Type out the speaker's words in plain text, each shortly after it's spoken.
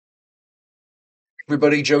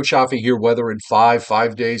Everybody, Joe Cioffi here. Weather in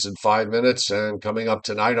 5 days in 5 minutes. And coming up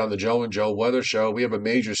tonight on the Joe and Joe Weather Show, we have a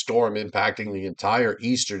major storm impacting the entire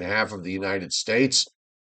eastern half of the United States.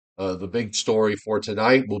 The big story for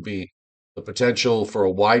tonight will be the potential for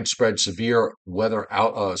a widespread severe weather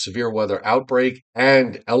outbreak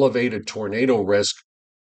and elevated tornado risk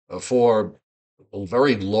for a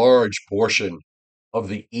very large portion of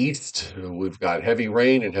the east. We've got heavy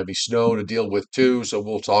rain and heavy snow to deal with too, so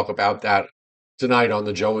we'll talk about that tonight on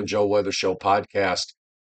the Joe and Joe Weather Show podcast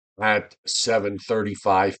at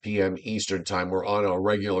 7:35 p.m. Eastern Time. We're on our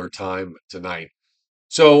regular time tonight.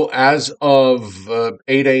 So as of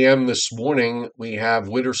 8 a.m. this morning, we have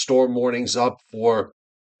winter storm warnings up for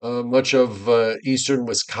much of eastern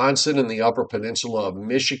Wisconsin and the Upper Peninsula of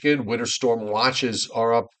Michigan. Winter storm watches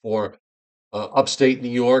are up for upstate New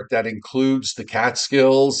York. That includes the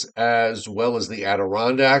Catskills as well as the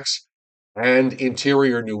Adirondacks and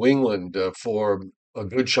interior New England for a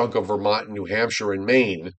good chunk of Vermont and New Hampshire and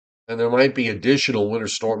Maine. And there might be additional winter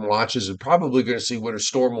storm watches and probably going to see winter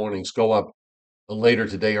storm warnings go up later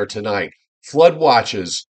today or tonight. Flood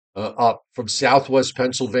watches up from southwest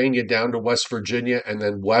Pennsylvania down to West Virginia and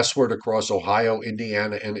then westward across Ohio,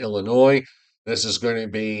 Indiana, and Illinois. This is going to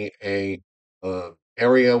be a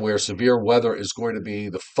area where severe weather is going to be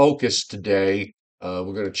the focus today.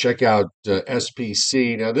 We're going to check out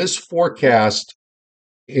SPC. Now, this forecast,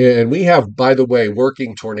 and we have, by the way,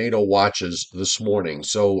 working tornado watches this morning.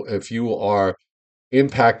 So if you are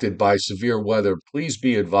impacted by severe weather, please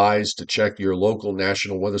be advised to check your local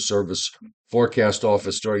National Weather Service forecast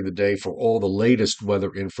office during the day for all the latest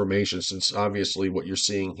weather information, since obviously what you're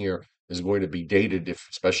seeing here is going to be dated,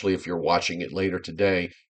 especially if you're watching it later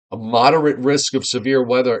today. A moderate risk of severe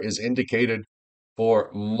weather is indicated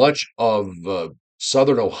for much of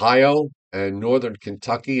southern Ohio and northern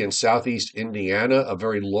Kentucky and southeast Indiana, a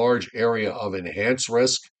very large area of enhanced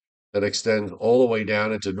risk that extends all the way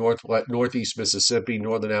down into northeast Mississippi,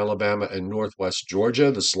 northern Alabama, and northwest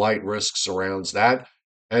Georgia. The slight risk surrounds that.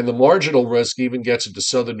 And the marginal risk even gets into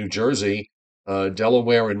southern New Jersey,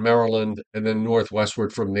 Delaware, and Maryland, and then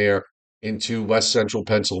northwestward from there into west central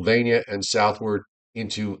Pennsylvania and southward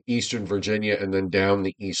into eastern Virginia and then down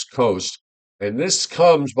the east coast. And this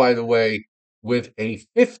comes, by the way, with a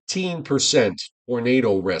 15%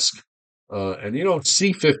 tornado risk. And you don't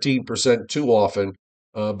see 15% too often,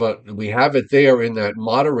 but we have it there in that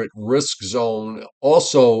moderate risk zone.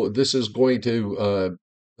 Also, this is going to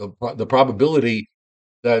the probability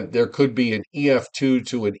that there could be an EF2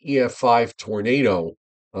 to an EF5 tornado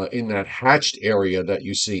in that hatched area that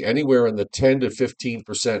you see anywhere in the 10 to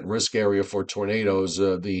 15% risk area for tornadoes.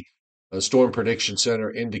 The Storm Prediction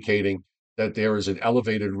Center indicating that there is an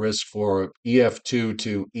elevated risk for EF2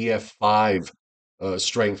 to EF5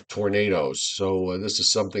 strength tornadoes. So this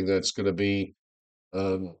is something that's going to be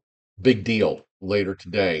um, big deal later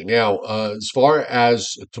today. Now, as far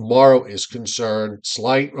as tomorrow is concerned,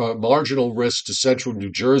 slight marginal risk to central New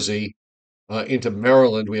Jersey into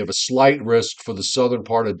Maryland. We have a slight risk for the southern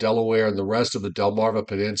part of Delaware and the rest of the Delmarva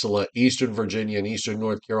Peninsula, eastern Virginia, and eastern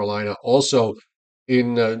North Carolina. Also,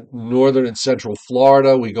 in northern and central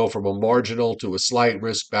Florida, we go from a marginal to a slight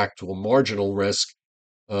risk back to a marginal risk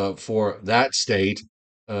for that state.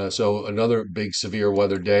 So another big severe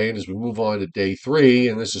weather day. And as we move on to day three,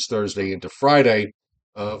 and this is Thursday into Friday,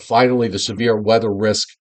 finally the severe weather risk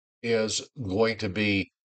is going to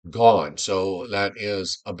be gone. So that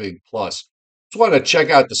is a big plus. Just want to check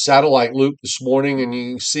out the satellite loop this morning, and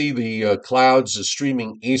you see the clouds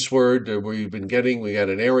streaming eastward. We had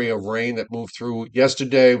an area of rain that moved through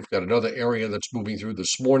yesterday. We've got another area that's moving through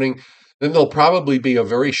this morning. Then there'll probably be a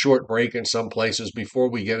very short break in some places before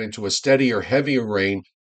we get into a steadier, heavier rain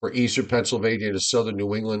for eastern Pennsylvania to southern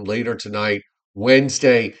New England later tonight,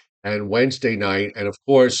 Wednesday, and Wednesday night. And of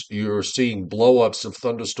course, you're seeing blowups of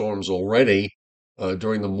thunderstorms already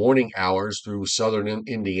during the morning hours through southern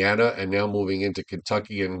Indiana and now moving into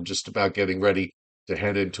Kentucky and just about getting ready to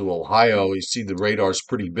head into Ohio. You see the radar's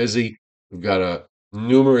pretty busy. We've got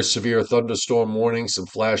numerous severe thunderstorm warnings, some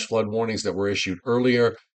flash flood warnings that were issued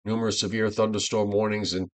earlier, numerous severe thunderstorm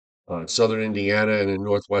warnings in southern Indiana and in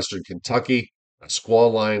northwestern Kentucky. A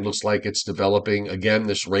squall line looks like it's developing. Again,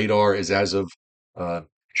 this radar is as of uh,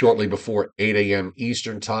 shortly before 8 a.m.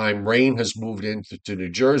 Eastern time. Rain has moved into New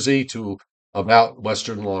Jersey to about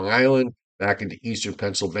western Long Island, back into eastern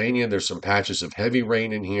Pennsylvania. There's some patches of heavy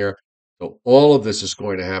rain in here. So all of this is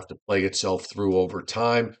going to have to play itself through over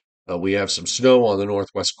time. We have some snow on the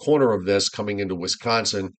northwest corner of this coming into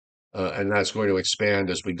Wisconsin, and that's going to expand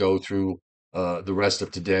as we go through the rest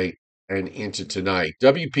of today and into tonight.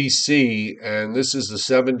 WPC, and this is the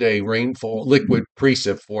 7-day rainfall liquid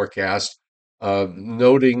precip forecast.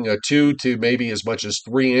 noting 2 to maybe as much as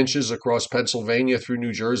 3 inches across Pennsylvania through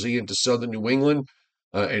New Jersey into southern New England,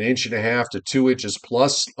 an inch and a half to 2 inches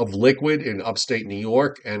plus of liquid in upstate New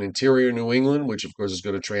York and interior New England, which of course is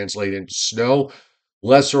going to translate into snow.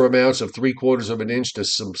 Lesser amounts of 3/4 of an inch to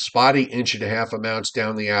some spotty inch and a half amounts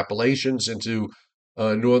down the Appalachians into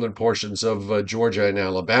northern portions of Georgia and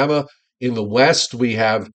Alabama. In the west, we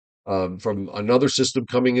have from another system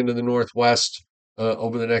coming into the northwest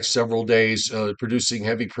over the next several days, producing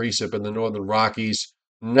heavy precip in the northern Rockies.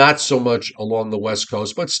 Not so much along the west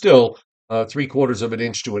coast, but still 3/4 of an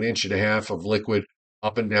inch to an inch and a half of liquid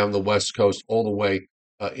up and down the west coast, all the way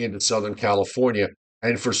into Southern California.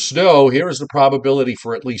 And for snow, here is the probability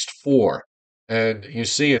for at least four. And you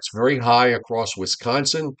see it's very high across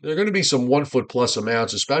Wisconsin. There are going to be some 1 foot plus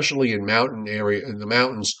amounts, especially in mountain area in the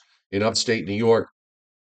mountains in upstate New York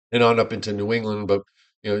and on up into New England, but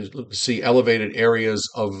see elevated areas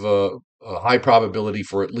of a high probability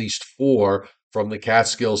for at least four from the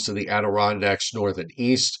Catskills to the Adirondacks north and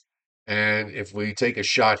east. And if we take a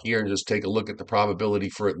shot here and just take a look at the probability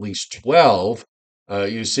for at least 12,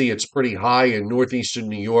 you see it's pretty high in northeastern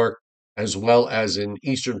New York, as well as in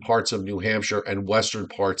eastern parts of New Hampshire and western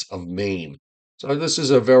parts of Maine. So this is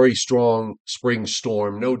a very strong spring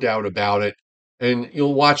storm, no doubt about it. And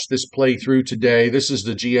you'll watch this play through today. This is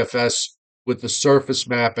the GFS with the surface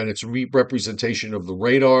map and its representation of the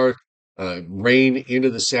radar. Rain into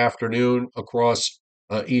this afternoon across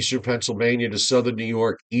eastern Pennsylvania to southern New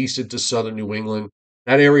York, east into southern New England.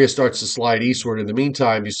 That area starts to slide eastward. In the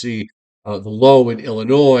meantime, you see the low in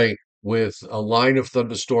Illinois with a line of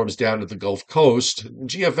thunderstorms down to the Gulf Coast.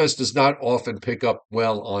 GFS does not often pick up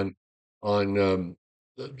well on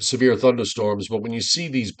severe thunderstorms, but when you see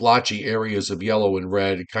these blotchy areas of yellow and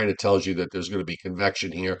red, it kind of tells you that there's going to be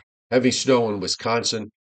convection here. Heavy snow in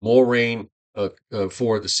Wisconsin, more rain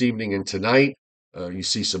for this evening and tonight. You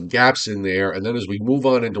see some gaps in there. And then as we move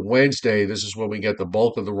on into Wednesday, this is when we get the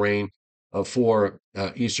bulk of the rain for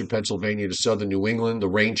eastern Pennsylvania to southern New England. The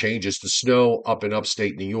rain changes to snow up in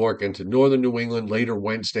upstate New York and to northern New England later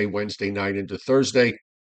Wednesday night into Thursday.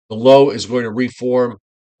 The low is going to reform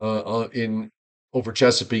in over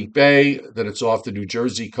Chesapeake Bay, then it's off the New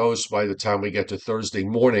Jersey coast by the time we get to Thursday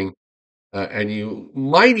morning. And you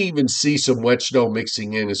might even see some wet snow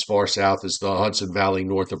mixing in as far south as the Hudson Valley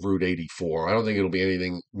north of Route 84. I don't think it'll be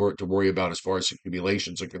anything to worry about as far as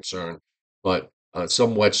accumulations are concerned, but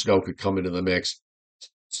some wet snow could come into the mix.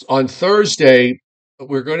 On Thursday,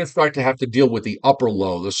 we're going to start to have to deal with the upper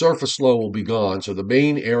low. The surface low will be gone, so the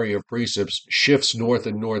main area of precipits shifts north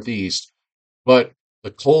and northeast. But the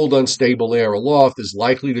cold, unstable air aloft is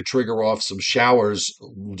likely to trigger off some showers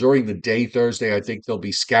during the day Thursday. I think they'll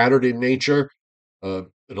be scattered in nature.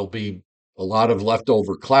 It'll be a lot of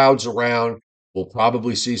leftover clouds around. We'll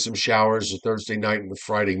probably see some showers Thursday night and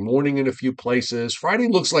Friday morning in a few places. Friday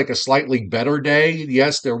looks like a slightly better day.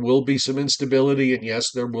 Yes, there will be some instability, and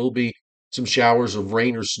yes, there will be some showers of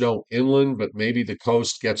rain or snow inland, but maybe the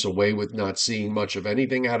coast gets away with not seeing much of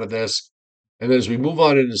anything out of this. And then as we move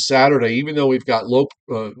on into Saturday, even though we've got low,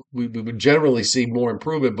 we would generally see more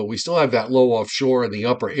improvement, but we still have that low offshore and the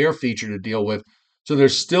upper air feature to deal with. So there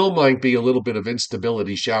still might be a little bit of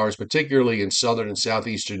instability showers, particularly in southern and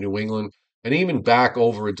southeastern New England, and even back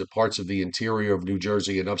over into parts of the interior of New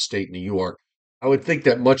Jersey and upstate New York. I would think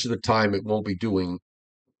that much of the time it won't be doing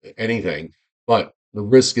anything, but the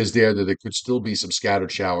risk is there that there could still be some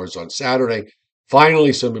scattered showers on Saturday.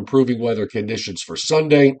 Finally, some improving weather conditions for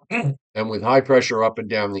Sunday. And with high pressure up and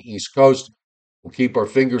down the East Coast, we'll keep our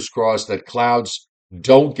fingers crossed that clouds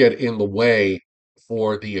don't get in the way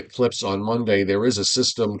for the eclipse on Monday. There is a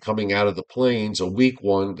system coming out of the plains, a weak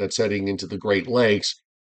one that's heading into the Great Lakes,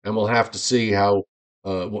 and we'll have to see how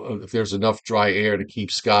if there's enough dry air to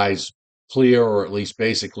keep skies clear, or at least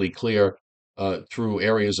basically clear through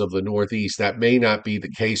areas of the Northeast. That may not be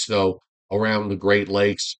the case, though, around the Great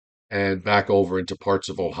Lakes and back over into parts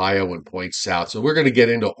of Ohio and points south. So we're going to get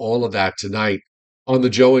into all of that tonight on the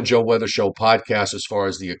Joe and Joe Weather Show podcast as far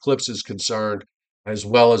as the eclipse is concerned, as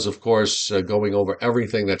well as, of course, going over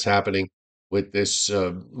everything that's happening with this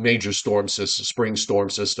major storm system, spring storm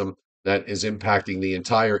system that is impacting the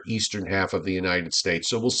entire eastern half of the United States.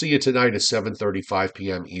 So we'll see you tonight at 7:35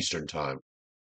 p.m. Eastern Time.